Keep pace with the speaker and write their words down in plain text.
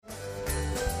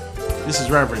This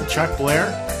is Reverend Chuck Blair.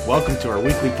 Welcome to our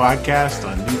weekly podcast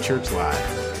on New Church Live.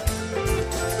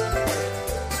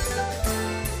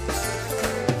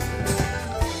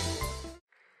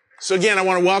 So again, I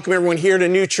want to welcome everyone here to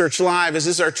New Church Live. As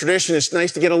is our tradition, it's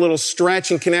nice to get a little stretch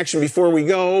and connection before we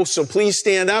go. So please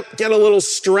stand up, get a little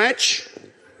stretch.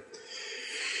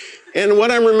 And what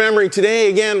I'm remembering today,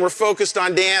 again, we're focused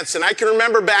on dance. And I can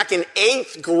remember back in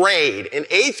 8th grade. In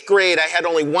 8th grade, I had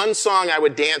only one song I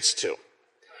would dance to.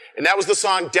 And that was the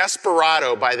song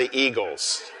Desperado by the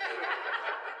Eagles.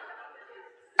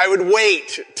 I would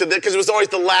wait because it was always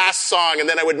the last song, and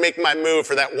then I would make my move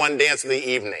for that one dance of the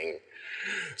evening.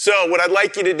 So what I'd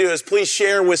like you to do is please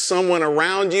share with someone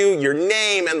around you your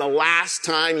name and the last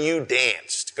time you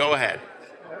danced. Go ahead.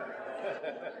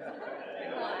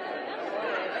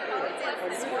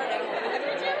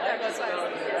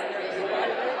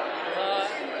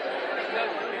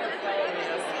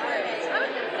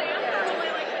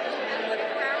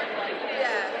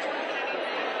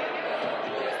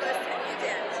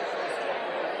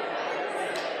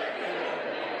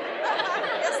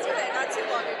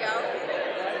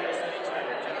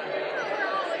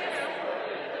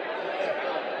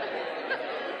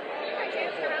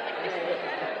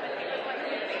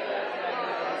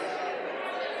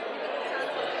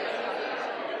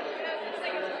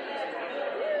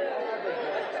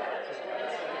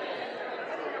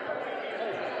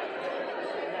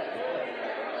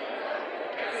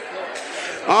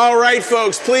 All right,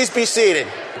 folks, please be seated.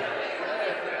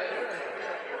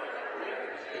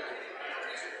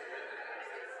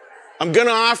 I'm going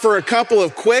to offer a couple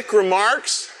of quick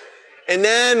remarks, and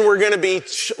then we're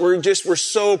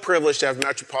so privileged to have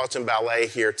Metropolitan Ballet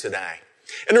here today.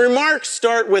 And the remarks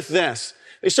start with this.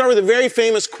 They start with a very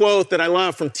famous quote that I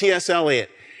love from T.S. Eliot.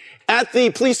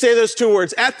 Please say those two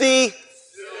words, at the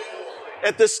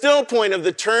still point of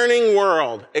the turning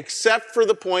world, except for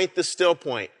the point, the still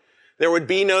point, there would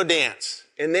be no dance,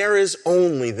 and there is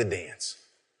only the dance.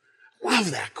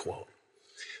 Love that quote.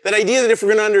 That idea that if we're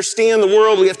going to understand the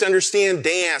world, we have to understand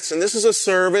dance. And this is a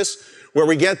service where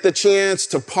we get the chance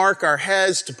to park our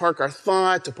heads, to park our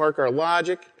thought, to park our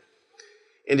logic,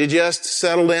 and to just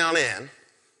settle down in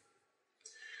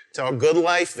to how good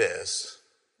life is,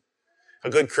 how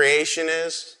good creation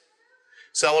is.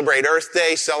 Celebrate Earth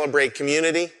Day, celebrate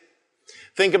community.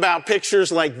 Think about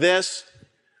pictures like this,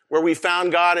 where we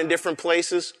found God in different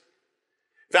places,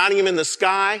 finding him in the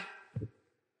sky.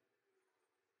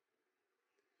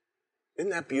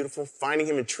 Isn't that beautiful? Finding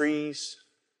him in trees.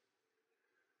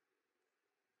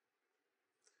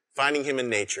 Finding him in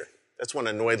nature. That's one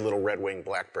annoyed little red-winged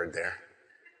blackbird there.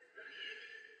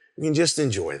 You can just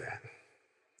enjoy that.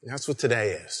 That's what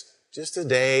today is. Just a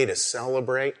day to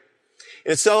celebrate.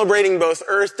 And it's celebrating both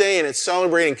Earth Day and it's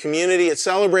celebrating community. It's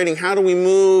celebrating how do we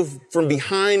move from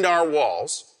behind our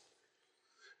walls,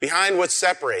 behind what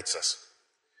separates us,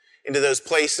 into those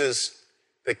places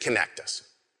that connect us.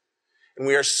 And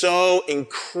we are so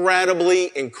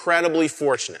incredibly, incredibly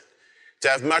fortunate to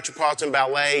have Metropolitan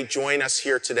Ballet join us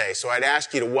here today. So I'd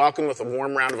ask you to welcome with a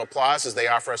warm round of applause as they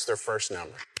offer us their first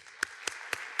number.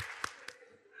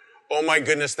 Oh my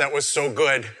goodness, that was so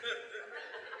good.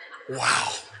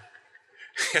 Wow.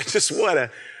 Just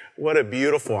what a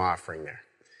beautiful offering there.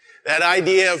 That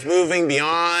idea of moving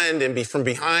beyond and from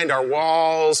behind our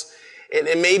walls, and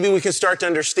maybe we can start to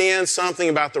understand something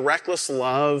about the reckless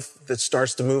love that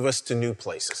starts to move us to new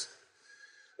places.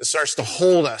 That starts to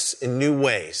hold us in new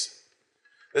ways.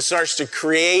 That starts to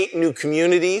create new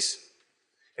communities,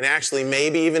 and actually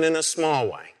maybe even in a small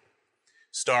way,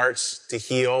 starts to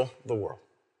heal the world.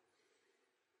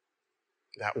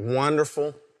 That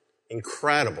wonderful,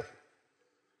 incredible,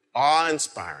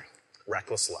 awe-inspiring,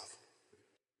 reckless love.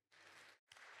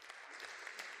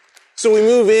 So we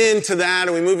move into that,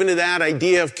 and we move into that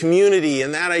idea of community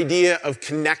and that idea of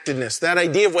connectedness, that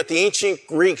idea of what the ancient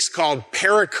Greeks called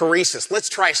perichoresis. Let's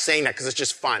try saying that because it's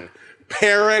just fun.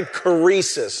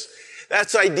 Perichoresis.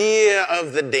 That's the idea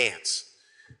of the dance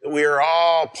that we are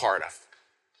all part of.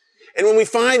 And when we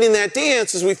find in that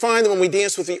dance, is we find that when we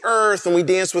dance with the earth and we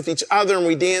dance with each other and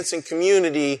we dance in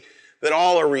community, that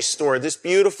all are restored. This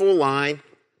beautiful line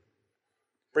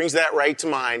brings that right to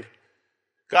mind.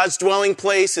 God's dwelling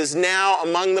place is now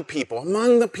among the people.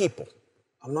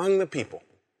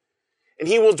 And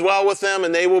he will dwell with them,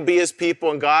 and they will be his people,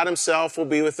 and God himself will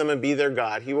be with them and be their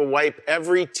God. He will wipe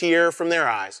every tear from their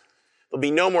eyes. There'll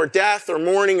be no more death or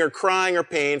mourning or crying or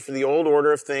pain, for the old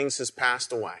order of things has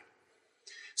passed away.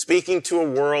 Speaking to a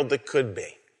world that could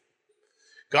be.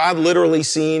 God literally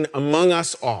seen among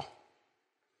us all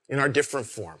in our different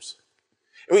forms.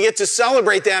 And we get to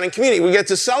celebrate that in community. We get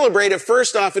to celebrate it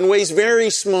first off in ways very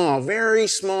small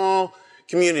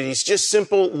communities, just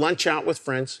simple lunch out with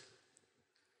friends,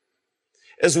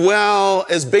 as well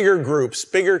as bigger groups,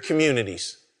 bigger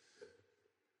communities.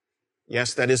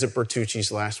 Yes, that is at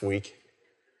Bertucci's last week.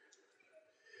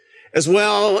 As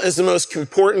well as the most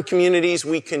important communities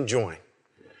we can join,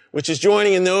 which is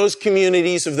joining in those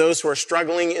communities of those who are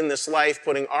struggling in this life,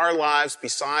 putting our lives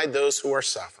beside those who are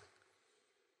suffering,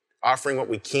 offering what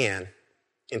we can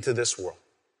into this world.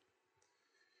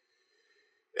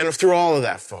 And through all of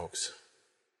that, folks,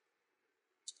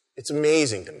 it's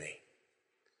amazing to me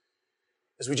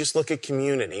as we just look at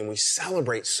community and we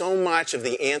celebrate so much of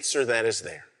the answer that is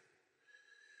there.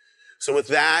 So with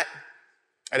that,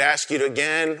 I'd ask you to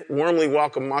again warmly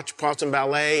welcome Metropolitan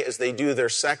Ballet as they do their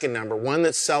second number, one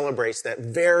that celebrates that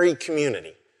very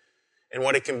community and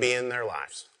what it can be in their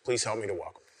lives. Please help me to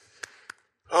welcome.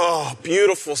 Oh,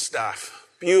 beautiful stuff.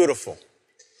 Beautiful.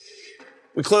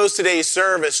 We close today's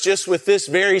service just with this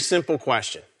very simple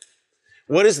question.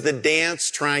 What is the dance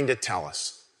trying to tell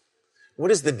us? What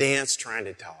is the dance trying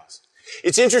to tell us?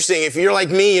 It's interesting. If you're like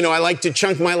me, I like to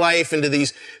chunk my life into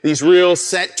these real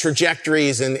set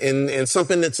trajectories and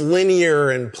something that's linear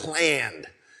and planned.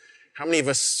 How many of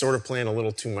us sort of plan a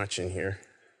little too much in here?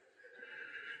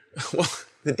 Well,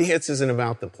 the dance isn't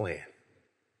about the plan.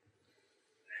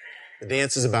 The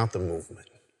dance is about the movement.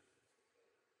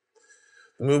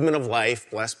 The movement of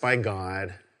life blessed by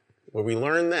God, where we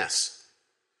learn this,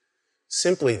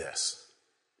 simply this,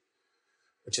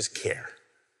 which is care.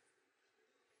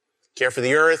 Care for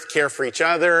the earth, care for each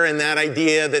other, and that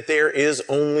idea that there is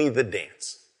only the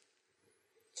dance.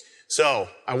 So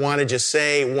I want to just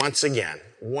say once again,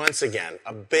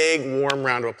 a big warm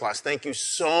round of applause. Thank you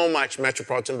so much,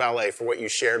 Metropolitan Ballet, for what you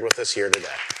shared with us here today.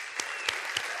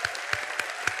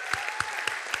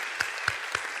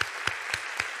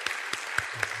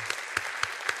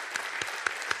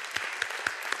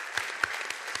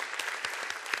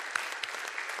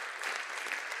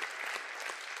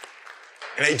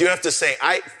 And I do have to say,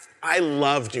 I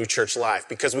love New Church Live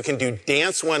because we can do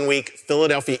dance one week,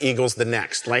 Philadelphia Eagles the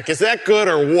next. Like, is that good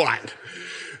or what?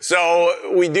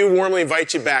 So we do warmly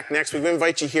invite you back next. We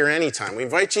invite you here anytime. We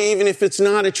invite you even if it's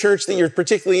not a church that you're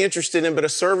particularly interested in, but a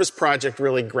service project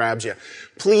really grabs you.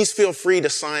 Please feel free to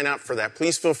sign up for that.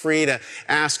 Please feel free to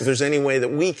ask if there's any way that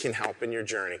we can help in your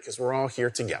journey because we're all here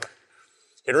together.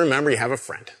 And remember, you have a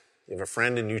friend. You have a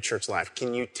friend in New Church Live.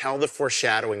 Can you tell the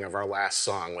foreshadowing of our last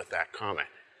song with that comment?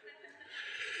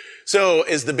 So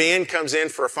as the band comes in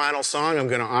for a final song, I'm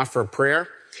going to offer a prayer.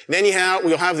 And then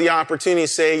we'll have the opportunity to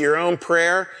say your own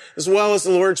prayer, as well as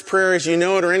the Lord's Prayer as you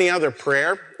know it, or any other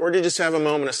prayer, or to just have a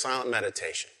moment of silent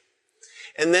meditation.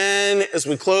 And then as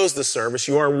we close the service,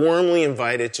 you are warmly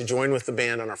invited to join with the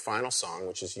band on our final song,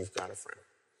 which is You've Got a Friend.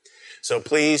 So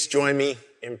please join me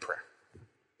in prayer.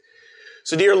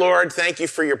 So dear Lord, thank you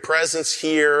for your presence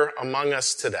here among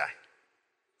us today.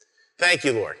 Thank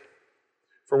you, Lord,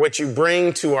 for what you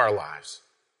bring to our lives.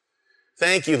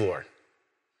 Thank you, Lord,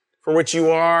 for what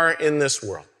you are in this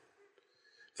world.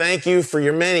 Thank you for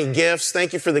your many gifts.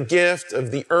 Thank you for the gift of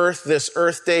the earth, this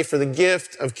Earth Day, for the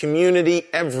gift of community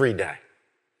every day.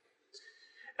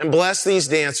 And bless these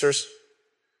dancers.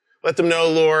 Let them know,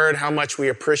 Lord, how much we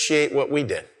appreciate what we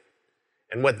did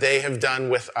and what they have done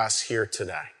with us here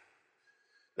today.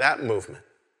 That movement.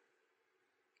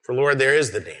 For Lord, there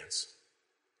is the dance,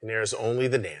 and there is only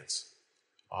the dance.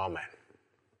 Amen.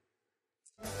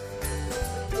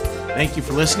 Thank you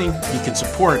for listening. You can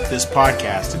support this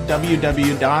podcast at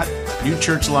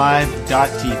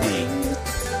www.newchurchlive.tv.